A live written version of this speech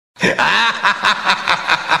Hello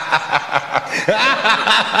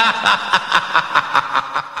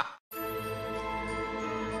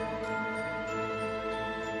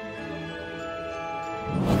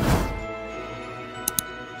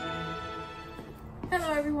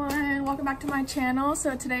everyone, welcome back to my channel.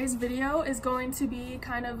 So today's video is going to be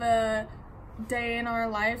kind of a day in our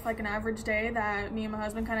life, like an average day that me and my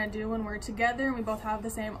husband kind of do when we're together and we both have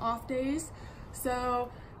the same off days.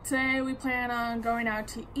 So today we plan on going out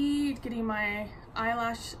to eat, getting my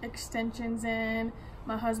eyelash extensions in.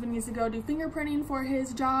 My husband needs to go do fingerprinting for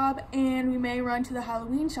his job, and we may run to the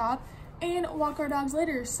Halloween shop and walk our dogs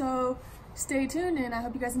later. So stay tuned and I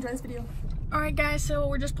hope you guys enjoy this video. Alright guys, so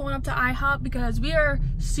we're just pulling up to IHOP because we are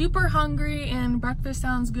super hungry and breakfast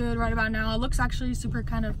sounds good right about now. It looks actually super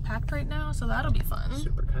kind of packed right now, so that'll be fun.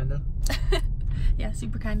 Super kinda? Yeah,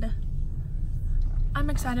 super kinda. I'm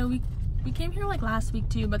excited. We came here like last week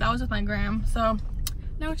too, but that was with my gram, so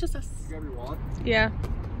now it's just us. You grab your wallet? Yeah.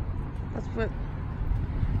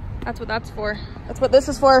 That's what that's for. That's what this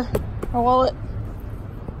is for. Our wallet.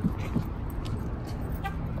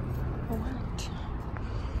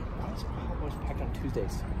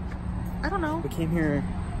 Tuesdays. I don't know. We came here.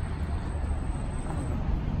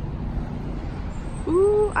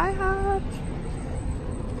 Ooh, IHOP.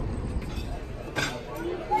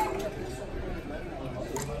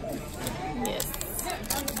 Yes.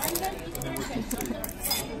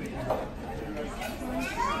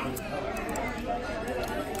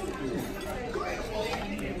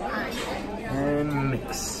 And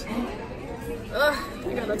mix. Ugh,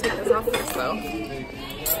 I gotta take this off first though.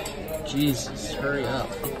 Jesus, hurry up.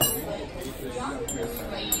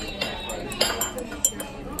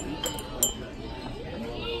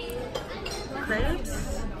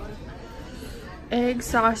 Crepes, egg,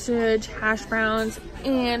 sausage, hash browns,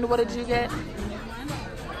 and what did you get?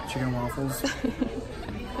 Chicken waffles.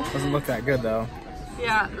 Doesn't look that good though.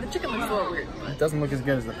 Yeah, the chicken looks a little weird. It doesn't look as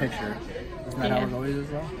good as the picture. Isn't that how it always is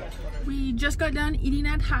though? We just got done eating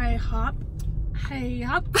at IHOP.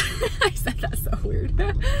 I said that so weird.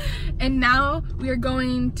 And now we are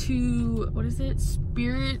going to, what is it?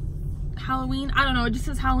 Spirit Halloween? I don't know, it just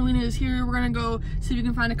says Halloween is here. We're gonna go see if we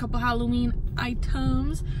can find a couple Halloween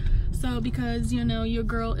items. So because, you know, your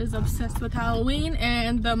girl is obsessed with Halloween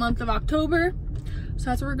and the month of October. So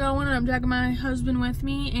that's where we're going, and I'm dragging my husband with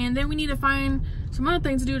me. And then we need to find some other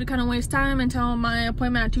things to do to kind of waste time until my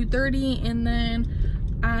appointment at 2:30, and then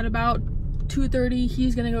at about 2:30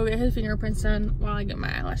 he's gonna go get his fingerprints done while I get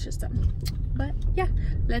my eyelashes done. But yeah,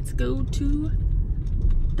 let's go to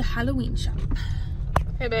the Halloween shop.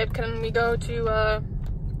 Hey babe, can we go to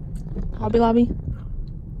Hobby Lobby?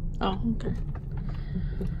 Oh, okay.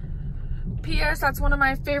 P.S. that's one of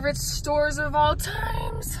my favorite stores of all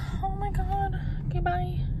times. Oh my god. Okay,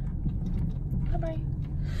 bye. Bye-bye.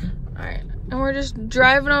 Alright, and we're just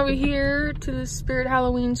driving over here to the Spirit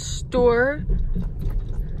Halloween store.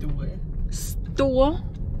 Store.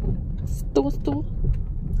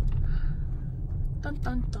 Dun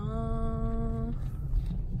dun dun.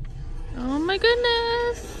 Oh my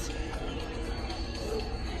goodness.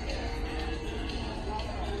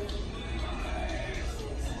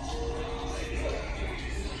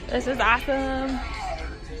 This is awesome.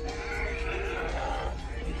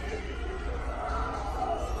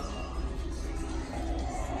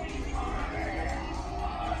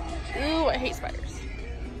 Ooh, I hate spiders.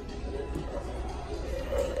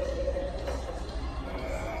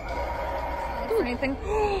 Anything.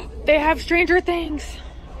 They have Stranger Things.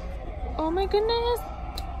 Oh my goodness.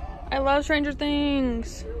 I love Stranger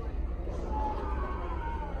Things.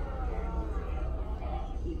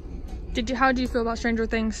 How do you feel about Stranger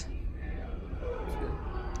Things?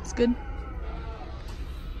 It's good.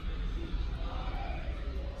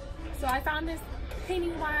 So I found this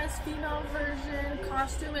Pennywise female version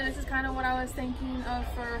costume, and this is kind of what I was thinking of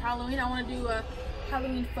for Halloween. I want to do a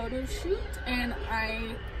Halloween photo shoot, and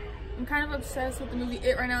I'm kind of obsessed with the movie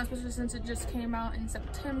It right now, especially since it just came out in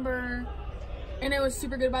September. And it was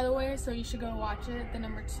super good, by the way, so you should go watch it, the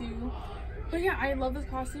number 2. But yeah, I love this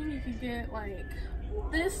costume. You could get like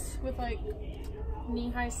this with like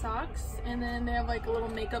knee-high socks, and then they have like a little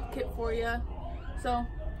makeup kit for you. So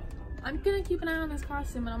I'm gonna keep an eye on this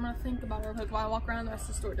costume, and I'm gonna think about it real quick while I walk around the rest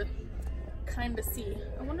of the store to kind of see.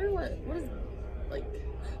 I wonder what is like.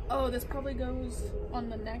 Oh, this probably goes on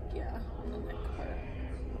the neck. Yeah, on the neck part.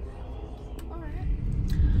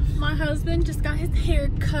 My husband just got his hair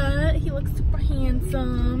cut. He looks super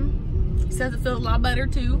handsome. He says it feels a lot better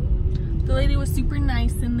too. The lady was super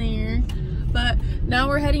nice in there. But now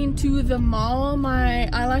we're heading to the mall. My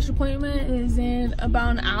eyelash appointment is in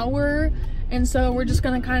about an hour, And so we're just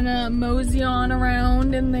gonna kind of mosey on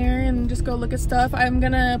around in there and just go look at stuff. I'm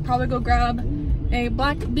gonna probably go grab a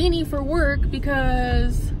black beanie for work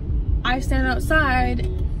because I stand outside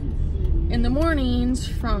in the mornings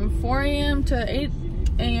from 4 a.m. to 8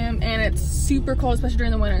 a.m. and it's super cold, especially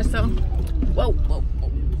during the winter. So, whoa, whoa,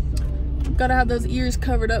 whoa. Gotta have those ears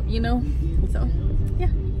covered up, you know? So, yeah.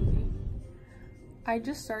 I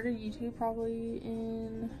just started YouTube probably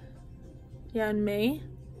in May.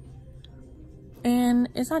 And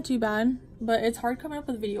it's not too bad, but it's hard coming up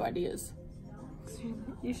with video ideas.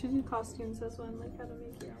 You should do costumes. That's one, like how to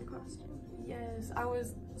make your own costume. Yes, I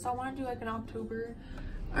want to do like in October.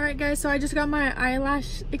 All right, guys, so I just got my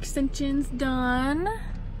eyelash extensions done.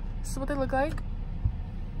 This is what they look like.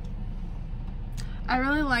 I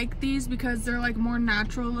really like these because they're like more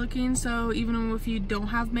natural looking, so even if you don't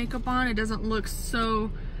have makeup on, it doesn't look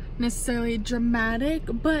so necessarily dramatic,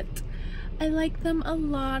 but I like them a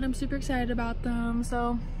lot. I'm super excited about them.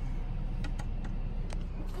 So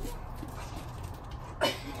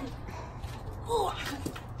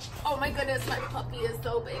oh my goodness, my puppy is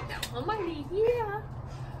so big now. Oh my knee, yeah.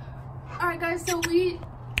 All right, guys, so you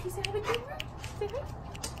say hi to camera? Say hi.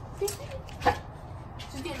 Say hi.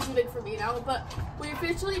 She's getting too big for me now, but we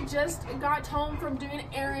officially just got home from doing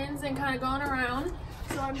errands and kind of going around.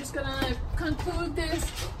 So I'm just gonna conclude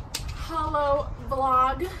this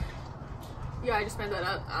Hallow-Vlog. Yeah, I just made that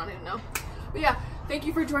up. I don't even know. But yeah, thank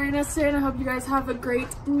you for joining us today, and I hope you guys have a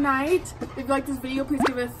great night. If you like this video, please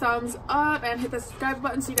give it a thumbs up and hit the subscribe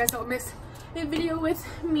button so you guys don't miss a video with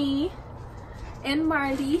me and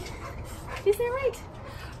Marty. Is that right?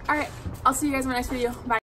 Alright, I'll see you guys in my next video. Bye.